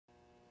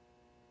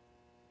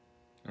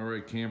All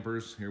right,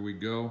 campers, here we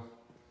go.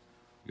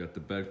 Got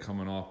the bed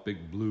coming off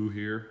Big Blue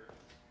here.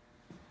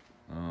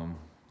 I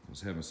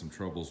was having some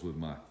troubles with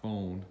my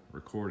phone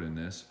recording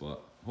this, but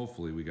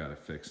hopefully we got it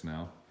fixed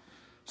now.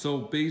 So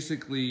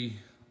basically,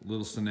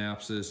 little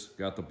synopsis,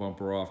 got the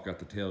bumper off, got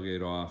the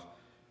tailgate off,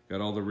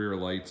 got all the rear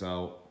lights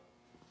out,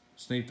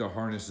 snaked the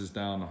harnesses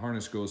down. The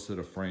harness goes to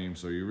the frame,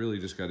 so you really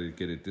just got to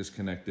get it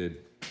disconnected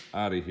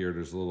out of here.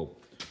 There's a little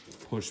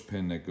push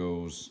pin that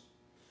goes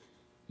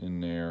in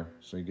there,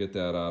 so you get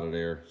that out of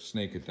there,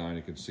 snake it down.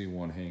 You can see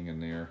one hanging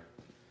there,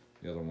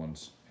 the other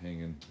one's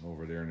hanging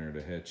over there near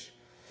the hitch.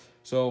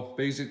 So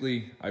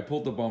basically, I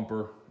pulled the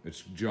bumper.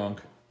 It's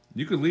junk.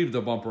 You could leave the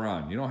bumper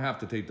on. You don't have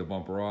to take the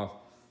bumper off,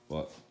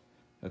 but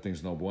that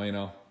thing's no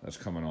bueno. That's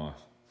coming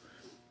off.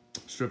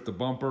 Strip the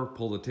bumper,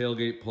 pull the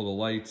tailgate, pull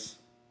the lights.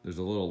 There's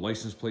a little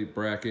license plate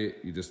bracket.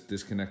 You just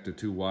disconnect the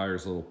two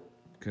wires, little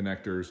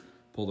connectors,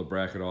 pull the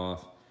bracket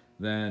off.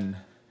 Then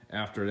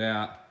after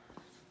that,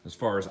 as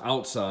far as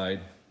outside,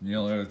 the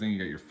only other thing, you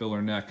got your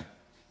filler neck.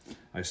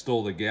 I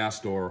stole the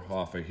gas door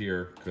off of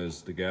here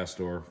because the gas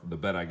door, the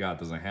bed I got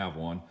doesn't have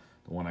one.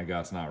 The one I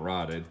got's not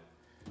rotted.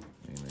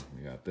 I mean,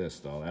 we got this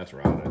though, that's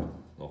rotted.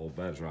 The whole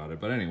bed's rotted.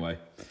 But anyway,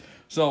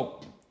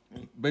 so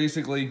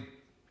basically,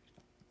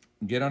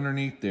 get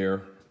underneath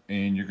there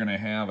and you're gonna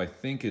have, I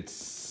think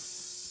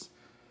it's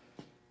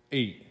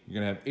 8.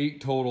 You're gonna have 8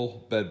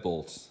 total bed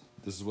bolts.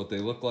 This is what they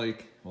look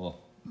like.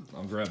 Well,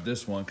 I'll grab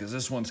this one because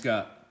this one's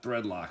got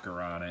thread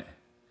locker on it.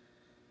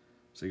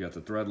 So you got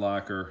the thread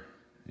locker.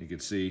 You can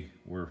see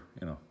we're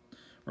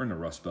in the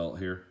rust belt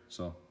here.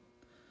 So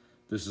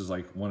this is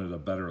like one of the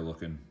better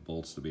looking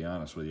bolts, to be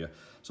honest with you.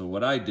 So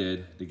what I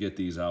did to get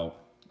these out,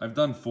 I've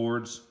done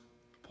Fords,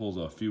 pulled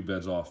a few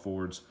beds off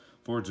Fords.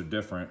 Fords are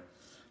different.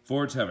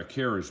 Fords have a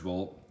carriage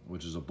bolt,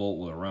 which is a bolt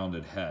with a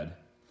rounded head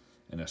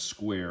and a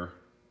square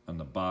on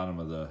the bottom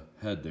of the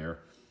head there.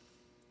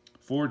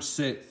 Fords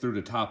sit through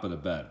the top of the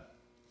bed.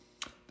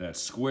 That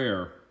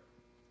square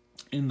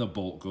in the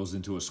bolt goes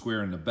into a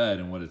square in the bed,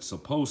 and what it's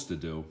supposed to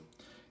do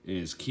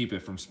is keep it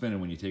from spinning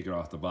when you take it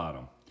off the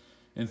bottom.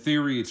 In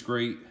theory, it's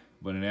great,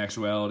 but in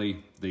actuality,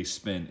 they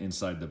spin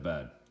inside the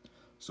bed.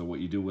 So what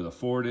you do with a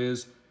Ford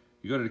is,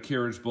 you go to the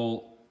carriage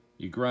bolt,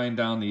 you grind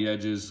down the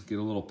edges, get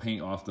a little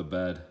paint off the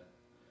bed,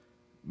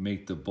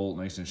 make the bolt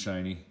nice and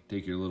shiny,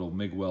 take your little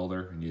MIG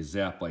welder, and you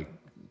zap like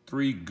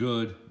 3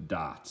 good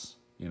dots,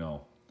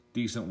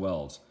 decent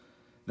welds.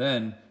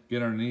 Then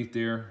get underneath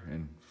there,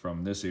 and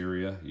from this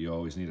area, you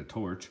always need a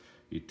torch.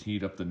 You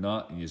heat up the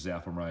nut and you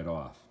zap them right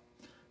off.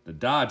 The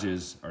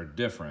Dodges are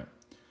different.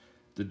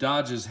 The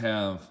Dodges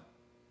have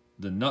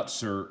the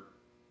nutsert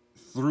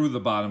through the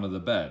bottom of the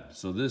bed.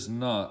 So this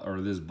nut,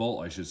 or this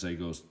bolt I should say,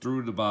 goes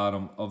through the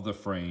bottom of the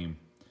frame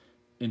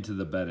into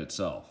the bed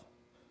itself.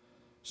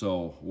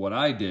 So what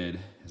I did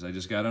is I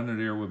just got under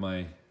there with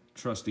my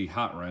trusty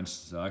hot wrench,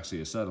 it's actually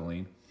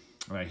acetylene,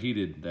 and I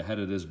heated the head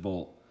of this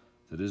bolt.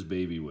 So this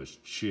baby was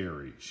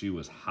cherry. She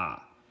was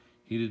hot.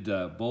 Heated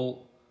that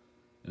bolt,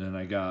 and then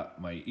I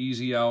got my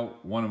easy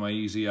out, one of my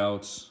easy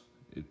outs.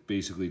 It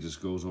basically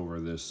just goes over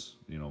this,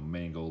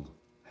 mangled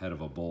head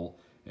of a bolt,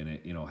 and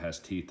it, has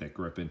teeth that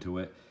grip into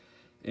it.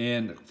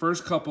 And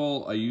first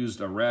couple, I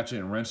used a ratchet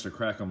and wrench to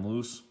crack them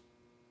loose,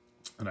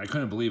 and I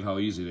couldn't believe how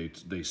easy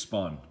they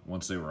spun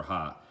once they were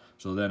hot.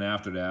 So then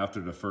after that, after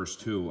the first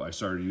 2, I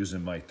started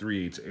using my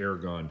 3/8 air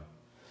gun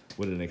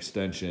with an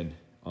extension.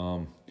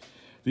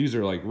 These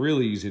are like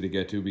really easy to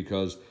get to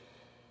because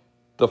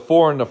the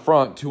 4 in the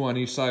front, 2 on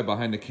each side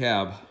behind the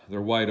cab,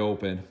 they're wide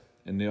open,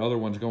 and the other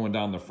one's going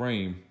down the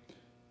frame,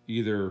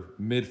 either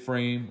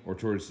mid-frame or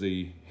towards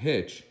the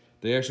hitch.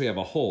 They actually have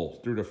a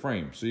hole through the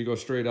frame, so you go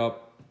straight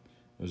up.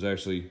 It was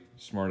actually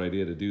a smart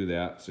idea to do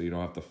that, so you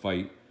don't have to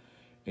fight.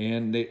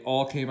 And they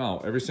all came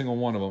out, every single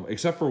one of them,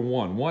 except for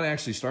one. One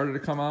actually started to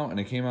come out,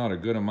 and it came out a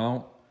good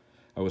amount.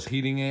 I was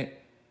heating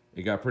it.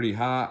 It got pretty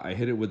hot. I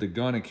hit it with the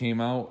gun. It came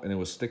out, and it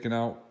was sticking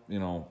out,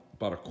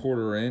 about a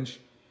 1/4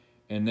 inch.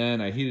 And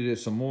then I heated it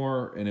some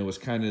more, and it was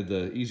kind of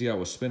the easy out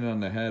was spinning on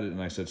the head,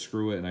 and I said,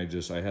 screw it, and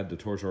I had the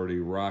torch already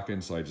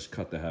rocking, so I just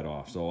cut the head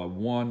off. So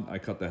I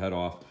cut the head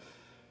off.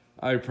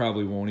 I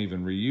probably won't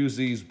even reuse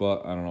these,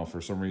 but I don't know,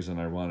 for some reason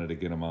I wanted to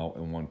get them out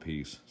in one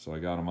piece. So I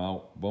got them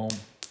out, boom.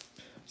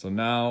 So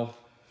now,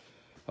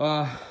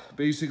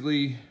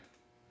 basically,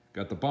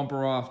 got the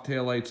bumper off,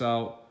 taillights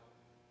out.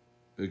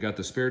 We got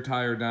the spare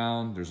tire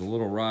down. There's a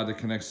little rod that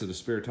connects to the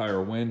spare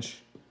tire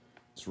winch.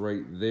 It's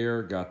right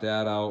there, got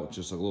that out,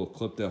 just a little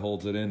clip that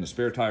holds it in. The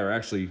spare tire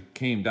actually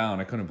came down.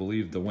 I couldn't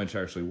believe the winch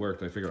actually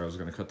worked. I figured I was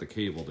gonna cut the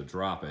cable to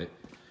drop it.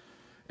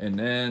 And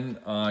then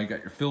you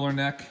got your filler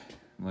neck.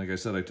 Like I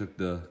said, I took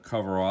the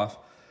cover off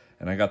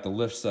and I got the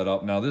lift set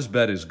up. Now this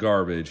bed is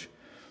garbage.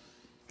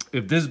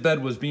 If this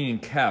bed was being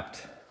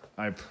kept,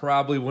 I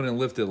probably wouldn't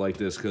lift it like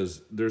this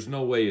because there's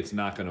no way it's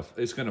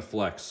gonna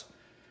flex.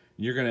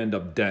 You're gonna end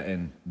up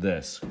denting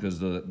this because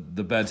the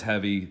bed's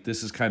heavy.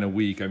 This is kind of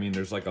weak. I mean,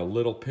 there's like a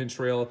little pinch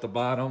rail at the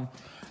bottom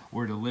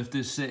where the lift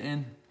is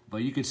sitting, but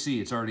you can see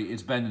it's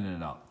bending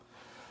it up.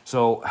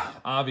 So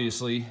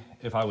obviously,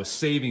 if I was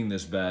saving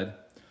this bed,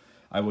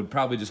 I would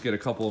probably just get a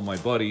couple of my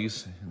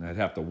buddies, and I'd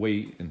have to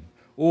wait.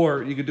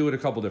 Or you could do it a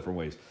couple different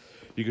ways.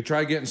 You could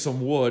try getting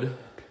some wood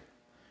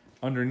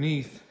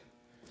underneath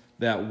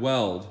that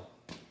weld,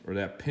 or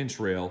that pinch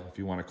rail, if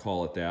you want to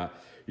call it that.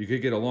 You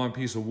could get a long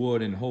piece of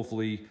wood, and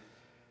hopefully,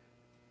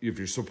 if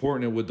you're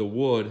supporting it with the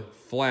wood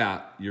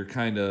flat, you're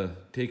kind of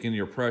taking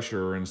your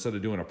pressure, instead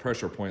of doing a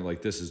pressure point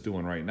like this is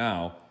doing right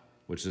now,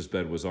 which this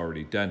bed was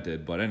already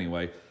dented, but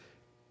anyway,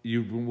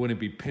 you wouldn't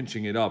be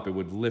pinching it up. It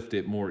would lift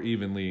it more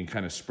evenly and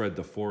kind of spread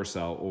the force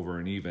out over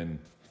an even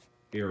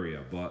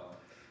area. But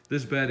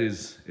this bed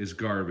is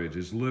garbage.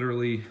 It's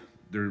literally,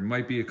 there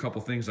might be a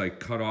couple things I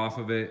cut off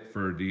of it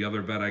for the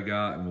other bed I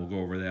got, and we'll go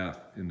over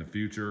that in the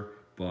future.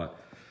 But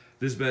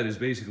this bed is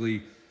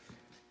basically,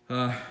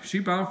 she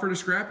bound for the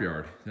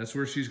scrapyard. That's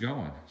where she's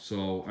going.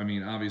 So, I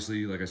mean,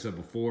 obviously, like I said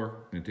before,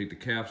 gonna take the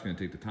caps, gonna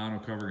take the tonneau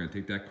cover, gonna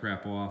take that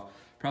crap off,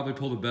 probably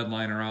pull the bed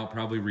liner out,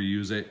 probably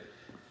reuse it,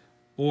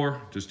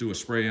 or just do a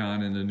spray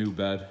on in the new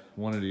bed,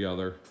 one or the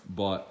other.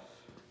 But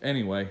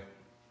anyway,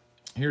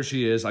 here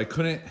she is. I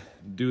couldn't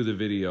do the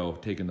video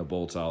taking the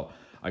bolts out.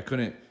 I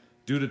couldn't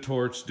do the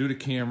torch, do the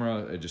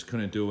camera. I just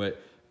couldn't do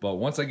it. But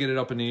once I get it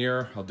up in the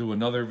air, I'll do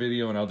another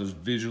video and I'll just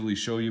visually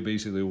show you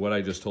basically what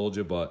I just told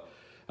you. But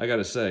I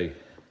gotta say,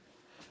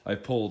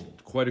 I've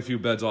pulled quite a few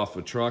beds off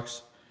of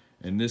trucks,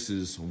 and this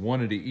is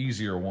one of the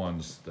easier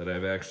ones that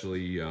I've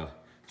actually,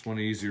 it's one of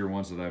the easier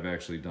ones that I've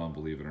actually done,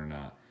 believe it or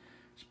not.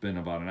 It's been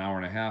about an hour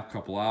and a half,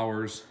 couple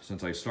hours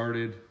since I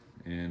started,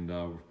 and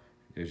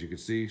as you can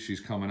see, she's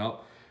coming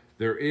up.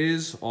 There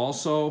is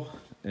also,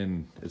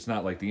 and it's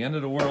not like the end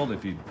of the world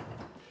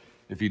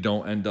if you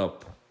don't end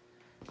up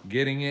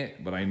getting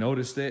it, but I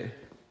noticed it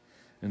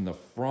in the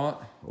front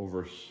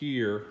over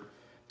here.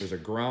 There's a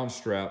ground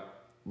strap.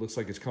 Looks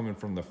like it's coming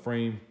from the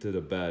frame to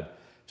the bed.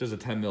 Just a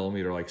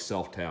 10mm like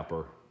self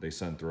tapper they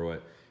send through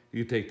it.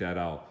 You take that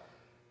out.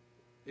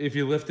 If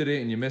you lifted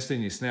it and you missed it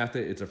and you snapped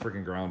it, it's a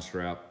freaking ground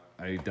strap.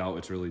 I doubt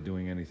it's really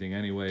doing anything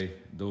anyway.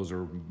 Those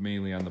are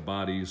mainly on the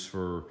bodies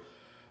for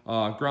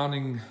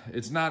grounding.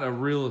 It's not a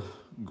real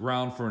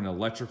ground for an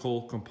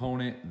electrical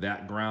component,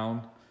 that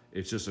ground.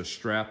 It's just a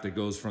strap that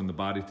goes from the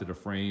body to the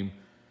frame.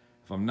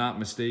 If I'm not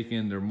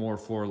mistaken, they're more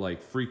for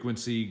like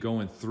frequency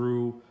going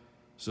through.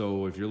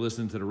 So if you're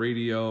listening to the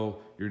radio,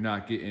 you're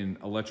not getting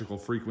electrical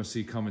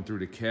frequency coming through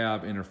the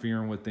cab,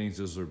 interfering with things.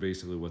 Those are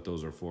basically what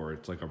those are for.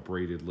 It's like a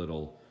braided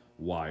little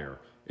wire.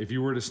 If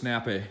you were to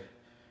snap it,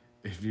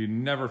 if you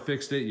never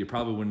fixed it, you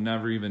probably would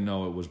never even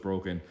know it was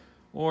broken.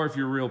 Or if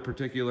you're real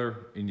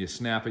particular and you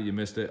snap it, you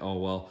missed it, oh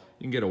well,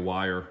 you can get a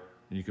wire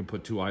and you can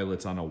put 2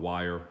 eyelets on a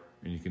wire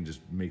and you can just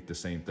make the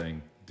same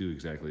thing, do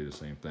exactly the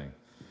same thing.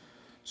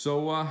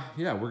 So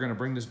yeah, we're gonna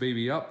bring this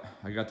baby up.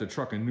 I got the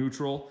truck in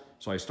neutral,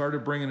 so I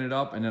started bringing it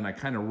up and then I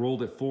kind of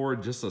rolled it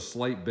forward just a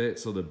slight bit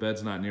so the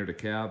bed's not near the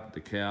cab,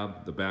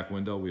 the back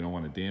window. We don't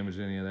want to damage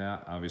any of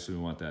that. Obviously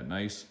we want that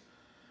nice,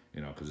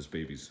 you know, because this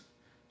baby's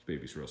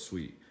real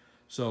sweet.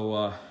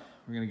 So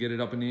we're gonna get it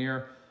up in the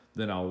air,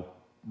 then I'll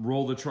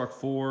roll the truck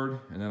forward,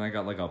 and then I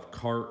got like a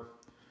cart.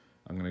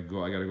 I gotta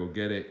go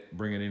get it,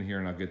 bring it in here,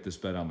 and I'll get this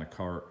bed on the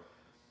cart.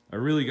 I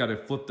really gotta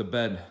flip the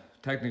bed.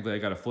 Technically, I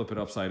gotta flip it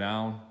upside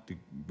down to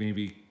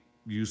maybe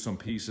use some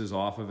pieces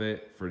off of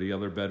it for the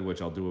other bed,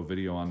 which I'll do a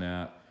video on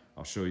that.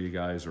 I'll show you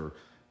guys, or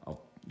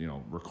I'll, you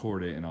know,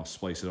 record it and I'll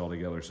splice it all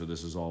together so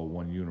this is all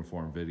one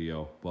uniform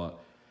video. But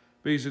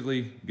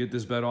basically, get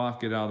this bed off,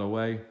 get out of the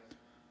way.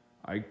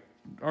 I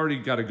already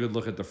got a good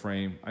look at the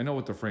frame. I know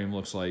what the frame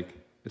looks like.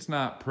 It's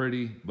not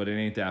pretty, but it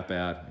ain't that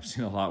bad. I've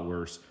seen a lot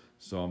worse.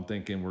 So I'm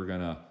thinking we're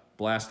gonna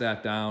blast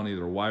that down,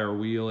 either wire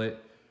wheel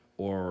it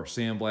or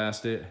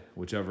sandblast it,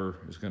 whichever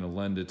is gonna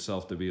lend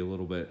itself to be a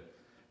little bit.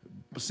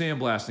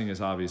 Sandblasting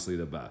is obviously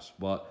the best,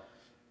 but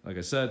like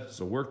I said, it's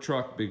a work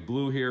truck, Big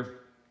Blue here.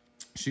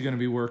 She's gonna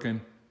be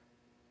working.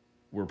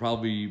 We're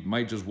probably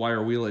might just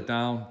wire wheel it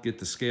down, get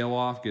the scale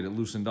off, get it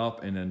loosened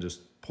up, and then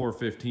just pour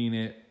 15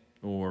 it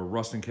or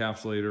rust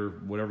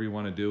encapsulator, whatever you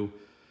wanna do.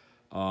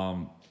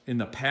 In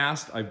the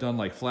past, I've done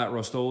like flat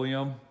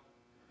Rust-Oleum,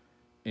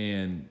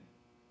 and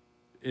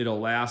it'll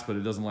last, but it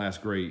doesn't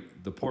last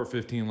great. The port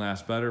 15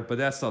 lasts better, but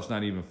that stuff's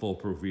not even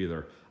foolproof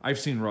either. I've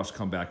seen rust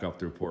come back up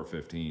through port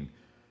 15.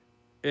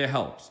 It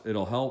helps,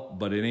 it'll help,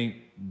 but it ain't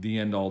the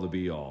end all to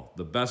be all.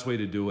 The best way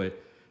to do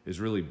it is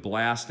really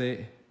blast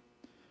it.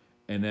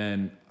 And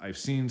then I've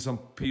seen some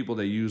people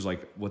that use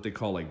like what they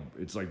call like,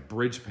 it's like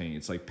bridge paint.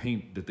 It's like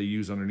paint that they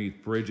use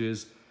underneath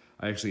bridges.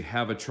 I actually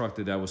have a truck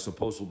that was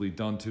supposedly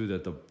done to,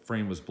 that the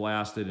frame was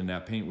blasted and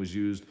that paint was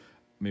used.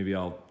 Maybe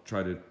I'll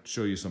try to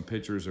show you some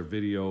pictures or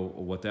video of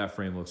what that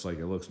frame looks like.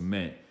 It looks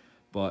mint.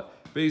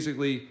 But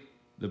basically,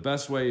 the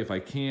best way, if I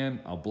can,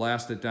 I'll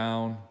blast it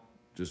down,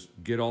 just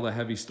get all the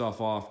heavy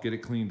stuff off, get it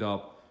cleaned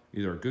up,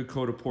 either a good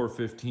coat of port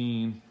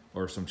 15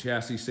 or some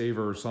chassis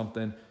saver or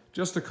something,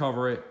 just to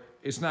cover it.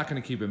 It's not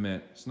gonna keep it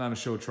mint. It's not a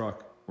show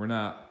truck. We're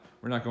not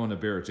going to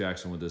Barrett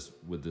Jackson with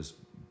this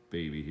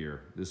baby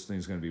here. This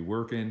thing's gonna be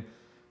working.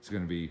 It's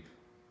gonna be,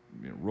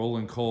 you know,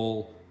 rolling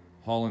coal,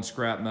 hauling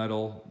scrap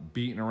metal,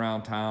 beating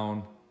around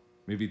town,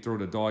 maybe throw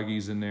the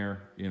doggies in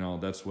there, you know,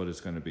 that's what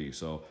it's gonna be.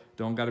 So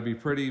don't gotta be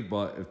pretty,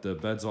 but if the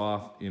bed's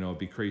off, you know, it'd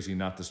be crazy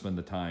not to spend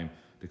the time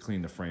to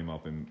clean the frame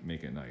up and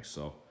make it nice.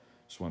 So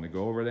just wanna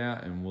go over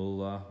that, and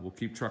we'll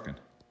keep trucking.